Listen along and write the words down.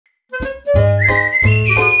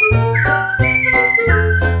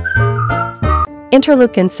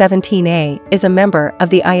Interleukin-17A is a member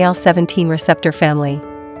of the IL-17 receptor family.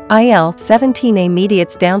 IL-17A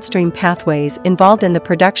mediates downstream pathways involved in the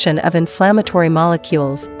production of inflammatory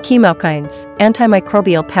molecules, chemokines,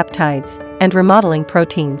 antimicrobial peptides, and remodeling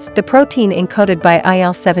proteins. The protein encoded by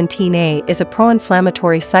IL-17A is a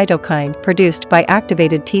pro-inflammatory cytokine produced by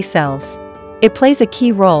activated T cells. It plays a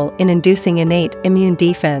key role in inducing innate immune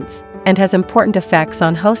defense and has important effects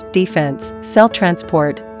on host defense, cell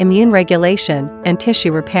transport, immune regulation, and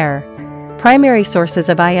tissue repair. Primary sources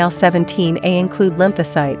of IL-17A include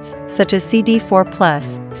lymphocytes, such as CD4+,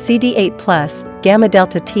 CD8+, gamma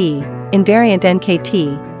delta T, invariant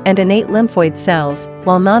NKT, and innate lymphoid cells,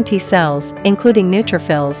 while non-T cells, including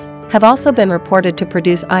neutrophils, have also been reported to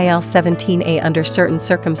produce IL-17A under certain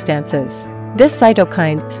circumstances. This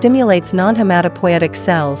cytokine stimulates non-hematopoietic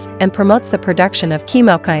cells and promotes the production of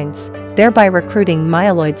chemokines, thereby recruiting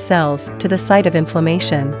myeloid cells to the site of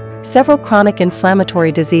inflammation. Several chronic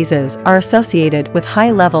inflammatory diseases are associated with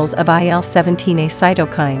high levels of IL-17A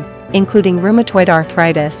cytokine, including rheumatoid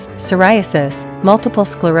arthritis, psoriasis, multiple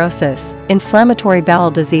sclerosis, inflammatory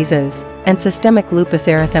bowel diseases, and systemic lupus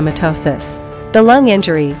erythematosus. The lung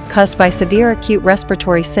injury, caused by severe acute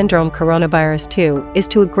respiratory syndrome coronavirus 2, is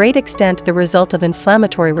to a great extent the result of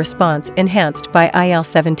inflammatory response enhanced by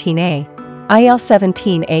IL-17A.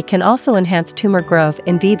 IL-17A can also enhance tumor growth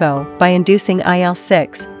in vivo by inducing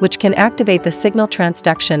IL-6, which can activate the signal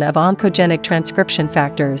transduction of oncogenic transcription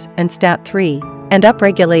factors and STAT3, and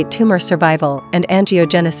upregulate tumor survival and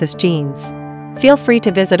angiogenesis genes. Feel free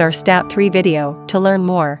to visit our STAT3 video to learn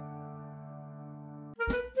more.